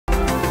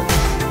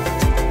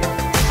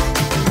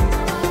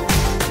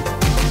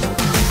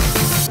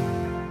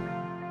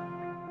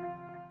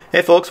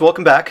Hey folks,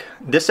 welcome back.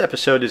 This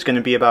episode is going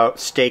to be about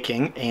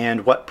staking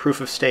and what proof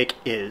of stake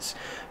is.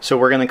 So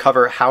we're going to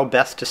cover how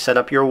best to set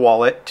up your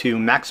wallet to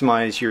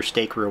maximize your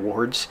stake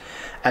rewards,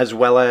 as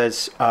well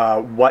as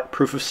what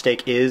proof of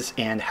stake is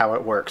and how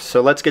it works. So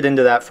let's get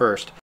into that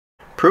first.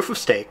 Proof of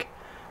stake,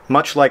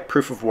 much like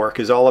proof of work,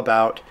 is all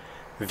about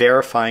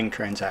verifying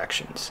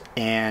transactions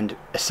and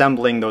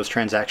assembling those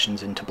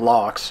transactions into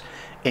blocks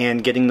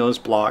and getting those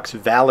blocks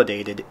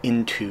validated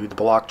into the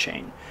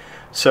blockchain.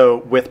 So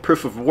with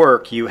proof of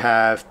work, you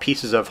have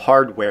pieces of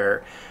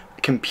hardware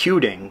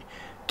computing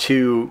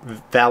to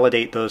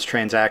validate those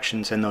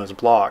transactions and those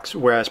blocks,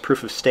 whereas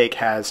proof of stake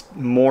has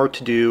more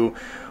to do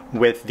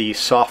with the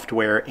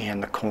software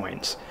and the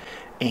coins.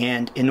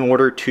 And in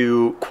order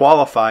to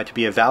qualify to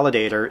be a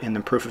validator in the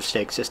proof of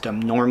stake system,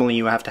 normally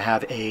you have to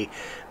have a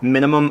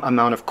minimum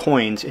amount of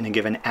coins in a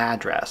given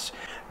address.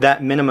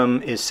 That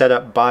minimum is set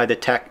up by the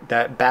tech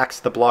that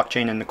backs the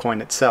blockchain and the coin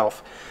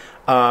itself.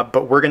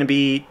 But we're going to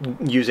be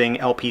using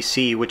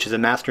LPC, which is a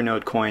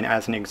masternode coin,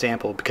 as an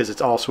example because it's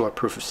also a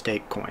proof of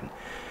stake coin.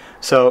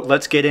 So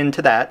let's get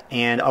into that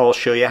and I'll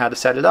show you how to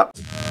set it up.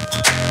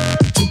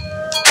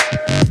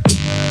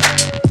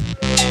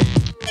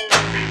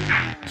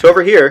 So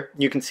over here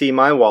you can see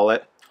my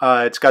wallet.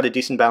 It's got a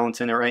decent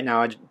balance in it right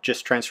now. I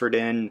just transferred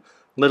in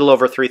a little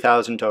over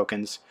 3,000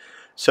 tokens.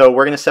 So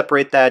we're going to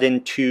separate that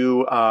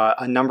into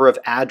a number of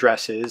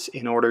addresses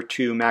in order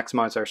to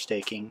maximize our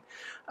staking.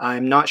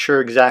 I'm not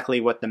sure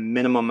exactly what the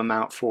minimum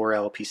amount for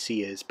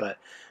LPC is, but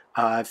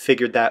I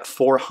figured that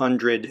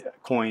 400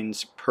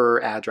 coins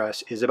per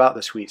address is about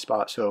the sweet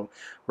spot. So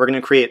we're going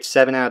to create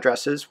 7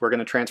 addresses. We're going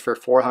to transfer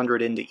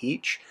 400 into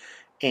each,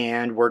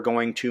 and we're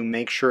going to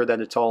make sure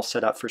that it's all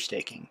set up for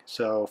staking.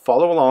 So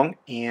follow along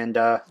and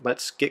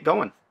let's get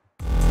going.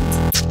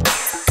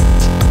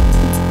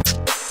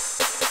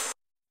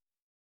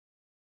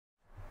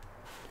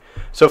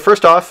 So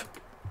first off,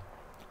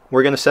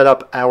 we're going to set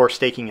up our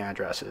staking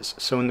addresses.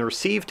 So in the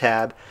Receive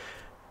tab,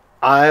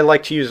 I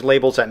like to use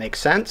labels that make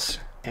sense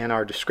and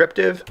are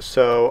descriptive.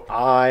 So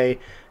I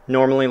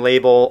normally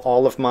label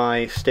all of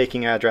my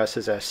staking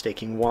addresses as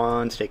staking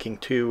 1, staking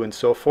 2, and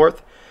so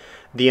forth.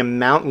 The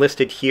amount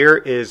listed here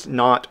is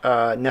not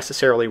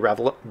necessarily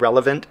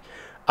relevant.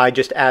 I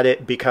just add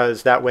it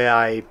because that way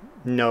I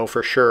know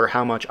for sure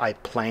how much I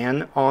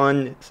plan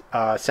on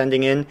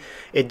sending in.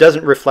 It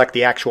doesn't reflect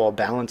the actual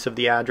balance of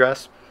the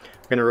address.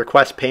 I'm going to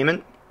request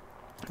payment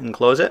and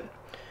close it.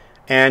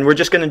 And we're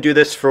just going to do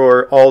this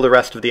for all the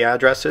rest of the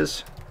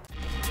addresses.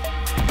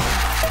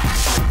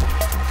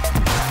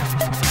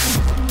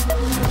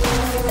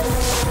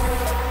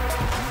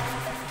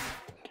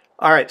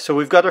 Alright, so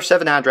we've got our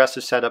 7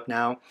 addresses set up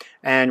now,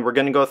 and we're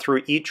going to go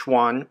through each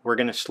one. We're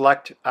going to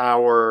select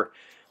our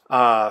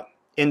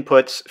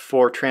inputs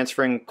for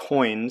transferring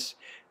coins,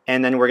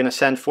 and then we're going to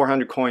send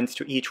 400 coins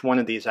to each one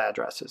of these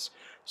addresses.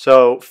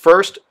 So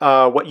first,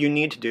 what you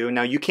need to do,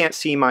 now you can't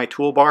see my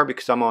toolbar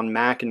because I'm on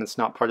Mac and it's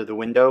not part of the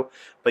window,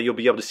 but you'll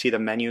be able to see the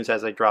menus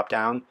as I drop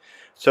down.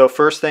 So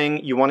first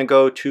thing, you want to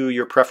go to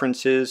your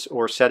preferences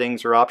or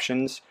settings or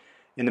options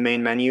in the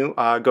main menu.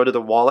 Go to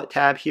the wallet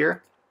tab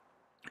here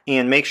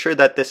and make sure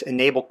that this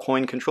enable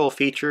coin control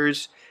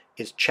features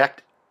is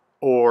checked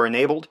or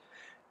enabled,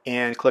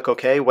 and click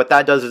OK. What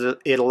that does is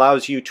it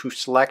allows you to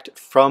select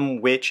from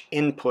which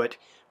input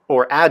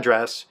or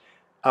address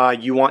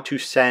you want to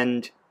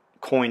send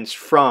coins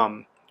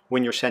from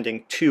when you're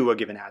sending to a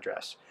given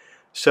address.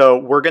 So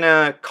we're going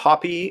to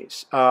copy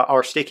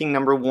our staking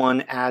number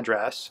 1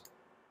 address,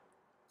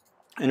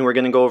 and we're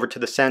going to go over to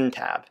the Send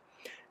tab.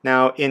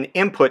 Now in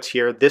inputs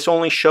here, this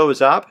only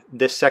shows up,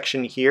 this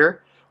section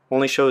here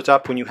only shows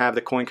up when you have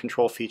the coin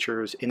control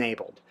features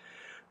enabled.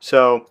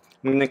 So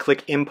I'm going to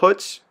click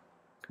Inputs.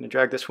 I'm going to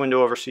drag this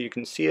window over so you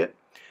can see it.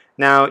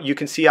 Now you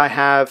can see I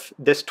have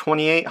this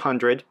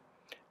 2800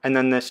 and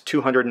then this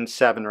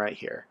 207 right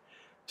here.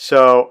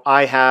 So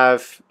I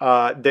have,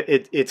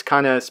 it's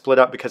kind of split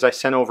up because I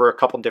sent over a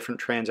couple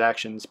different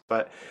transactions,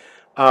 but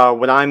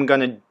what I'm going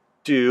to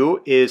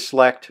do is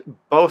select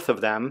both of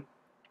them,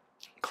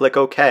 click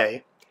OK.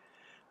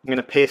 I'm going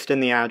to paste in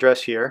the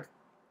address here,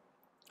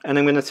 and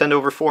I'm going to send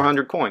over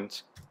 400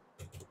 coins.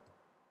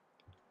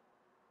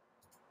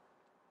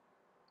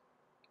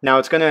 Now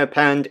it's going to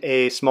append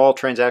a small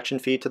transaction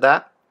fee to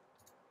that,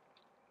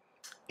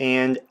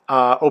 and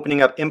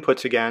opening up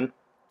inputs again,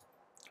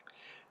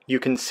 you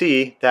can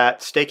see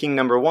that staking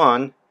number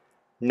 1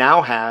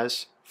 now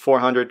has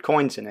 400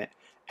 coins in it,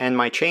 and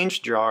my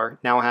change jar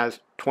now has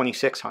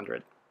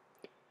 2,600.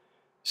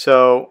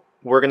 So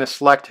we're going to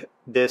select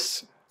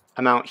this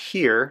amount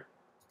here,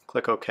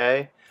 click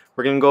OK.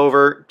 We're going to go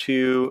over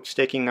to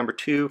staking number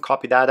 2,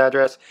 copy that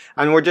address,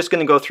 and we're just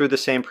going to go through the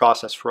same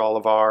process for all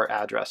of our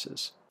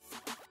addresses.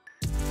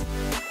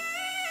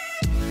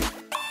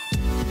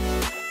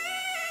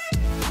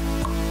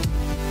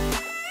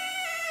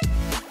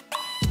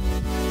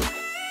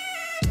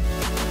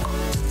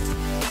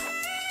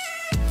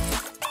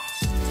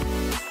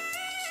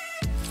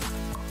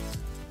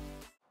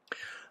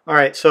 All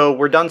right, so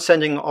we're done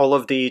sending all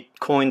of the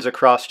coins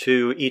across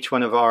to each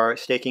one of our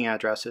staking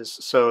addresses.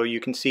 So you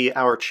can see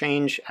our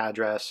change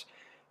address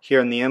here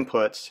in the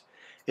inputs.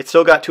 It's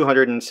still got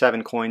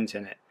 207 coins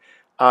in it.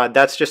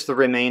 That's just the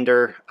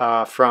remainder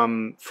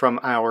from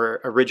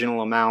our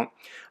original amount.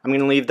 I'm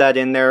going to leave that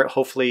in there.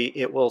 Hopefully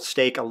it will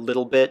stake a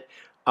little bit,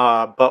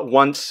 but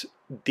once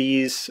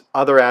these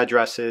other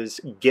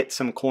addresses get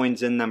some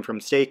coins in them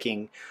from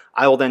staking,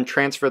 I will then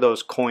transfer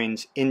those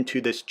coins into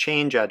this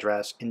change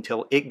address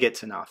until it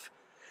gets enough,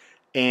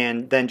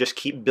 and then just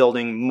keep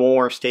building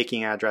more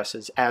staking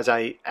addresses as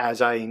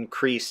I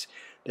increase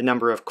the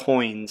number of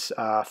coins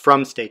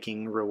from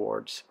staking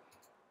rewards.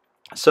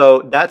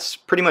 So that's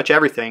pretty much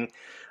everything.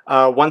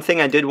 One thing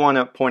I did want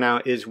to point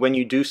out is when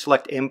you do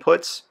select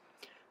inputs,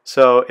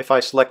 so if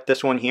I select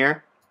this one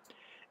here,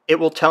 it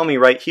will tell me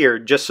right here,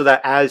 just so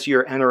that as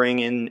you're entering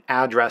in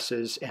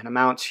addresses and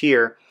amounts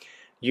here,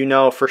 you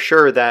know for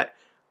sure that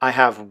I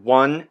have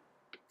one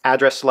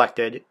address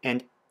selected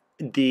and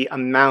the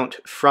amount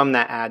from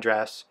that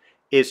address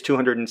is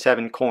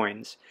 207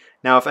 coins.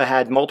 Now if I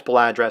had multiple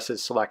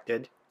addresses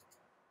selected,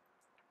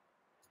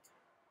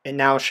 it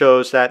now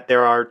shows that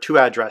there are 2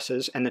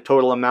 addresses and the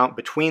total amount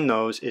between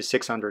those is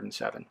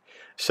 607.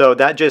 So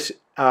that just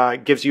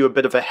gives you a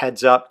bit of a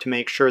heads up to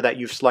make sure that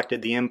you've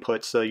selected the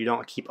input, so you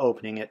don't keep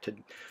opening it to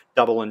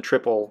double and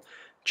triple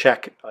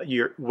check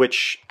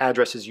which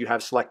addresses you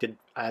have selected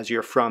as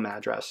your from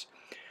address.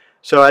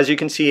 So as you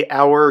can see,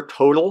 our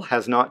total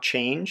has not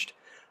changed.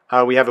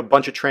 We have a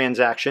bunch of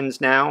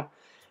transactions now,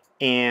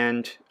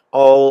 and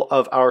all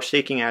of our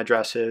staking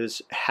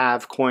addresses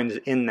have coins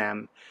in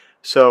them.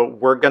 So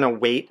we're going to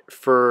wait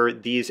for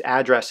these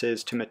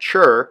addresses to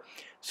mature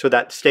so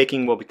that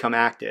staking will become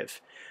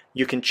active.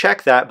 You can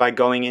check that by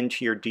going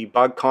into your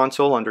debug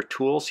console under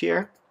tools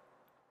here.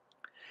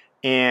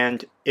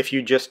 And if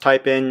you just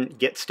type in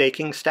get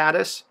staking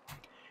status,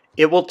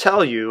 it will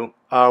tell you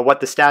what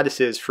the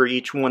status is for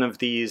each one of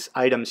these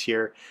items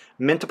here.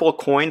 Mintable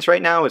coins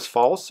right now is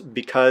false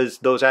because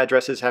those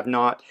addresses have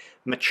not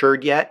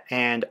matured yet,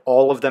 and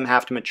all of them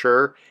have to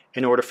mature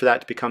in order for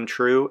that to become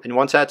true. And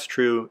once that's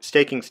true,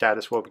 staking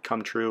status will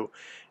become true,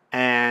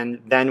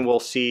 and then we'll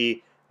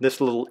see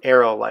this little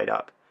arrow light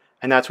up.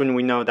 And that's when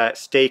we know that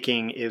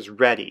staking is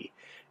ready.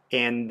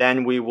 And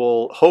then we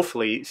will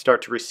hopefully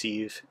start to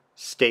receive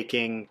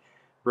staking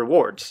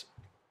rewards.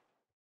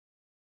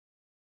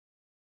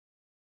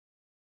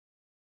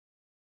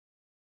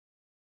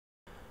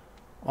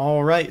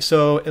 Alright,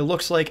 so it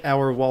looks like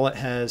our wallet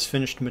has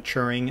finished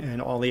maturing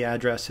and all the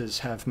addresses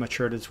have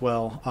matured as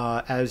well.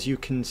 As you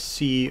can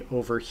see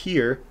over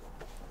here,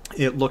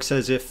 it looks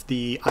as if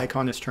the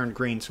icon has turned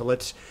green. So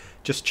let's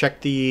just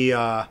check the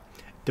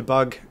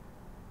debug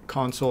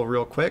console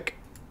real quick.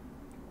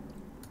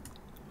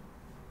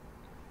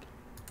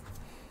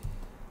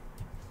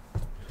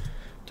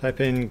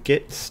 Type in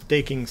get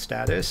staking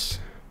status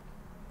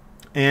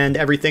and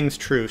everything's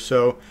true.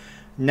 So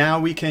now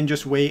we can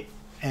just wait,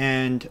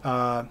 and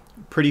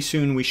pretty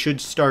soon we should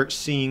start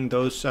seeing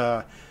those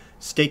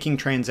staking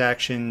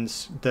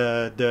transactions,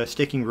 the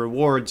staking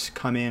rewards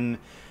come in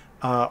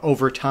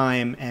over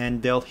time,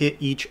 and they'll hit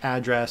each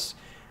address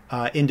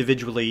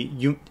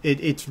individually.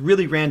 It's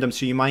really random,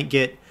 so you might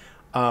get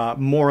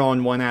more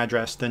on one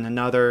address than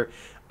another.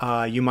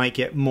 You might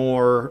get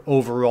more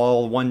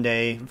overall one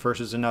day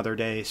versus another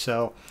day.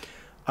 So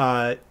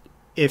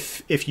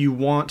if you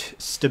want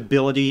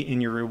stability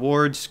in your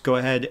rewards, go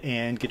ahead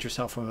and get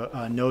yourself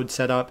a node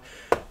set up.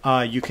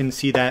 You can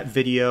see that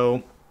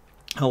video.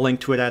 I'll link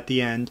to it at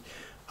the end.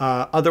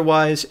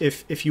 Otherwise,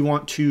 if you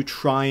want to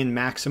try and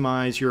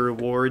maximize your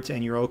rewards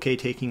and you're okay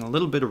taking a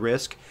little bit of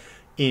risk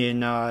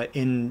in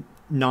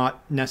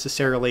not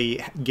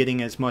necessarily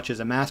getting as much as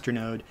a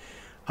masternode,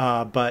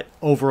 but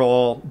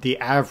overall the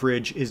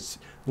average is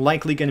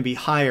likely going to be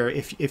higher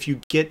if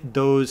you get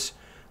those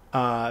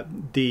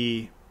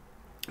the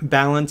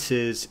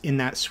balances in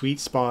that sweet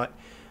spot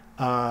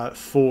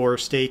for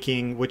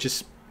staking, which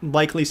is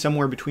likely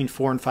somewhere between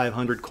 400 and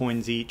 500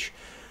 coins each.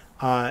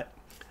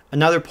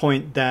 Another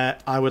point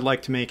that I would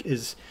like to make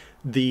is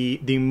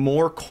the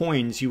more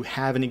coins you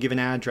have in a given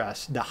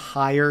address, the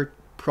higher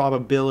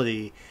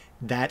probability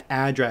that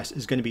address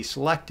is going to be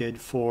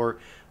selected for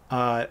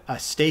a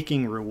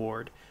staking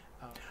reward.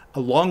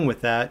 Along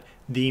with that,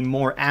 the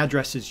more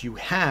addresses you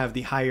have,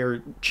 the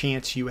higher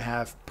chance you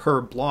have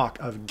per block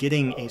of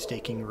getting a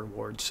staking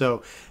reward.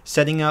 So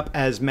setting up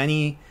as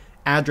many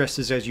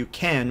addresses as you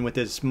can with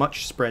as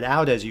much spread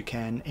out as you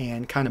can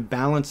and kind of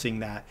balancing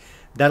that,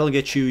 that'll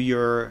get you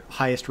your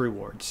highest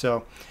reward.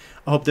 So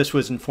I hope this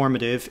was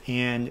informative,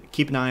 and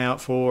keep an eye out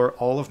for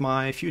all of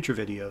my future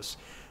videos.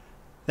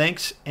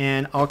 Thanks,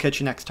 and I'll catch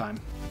you next time.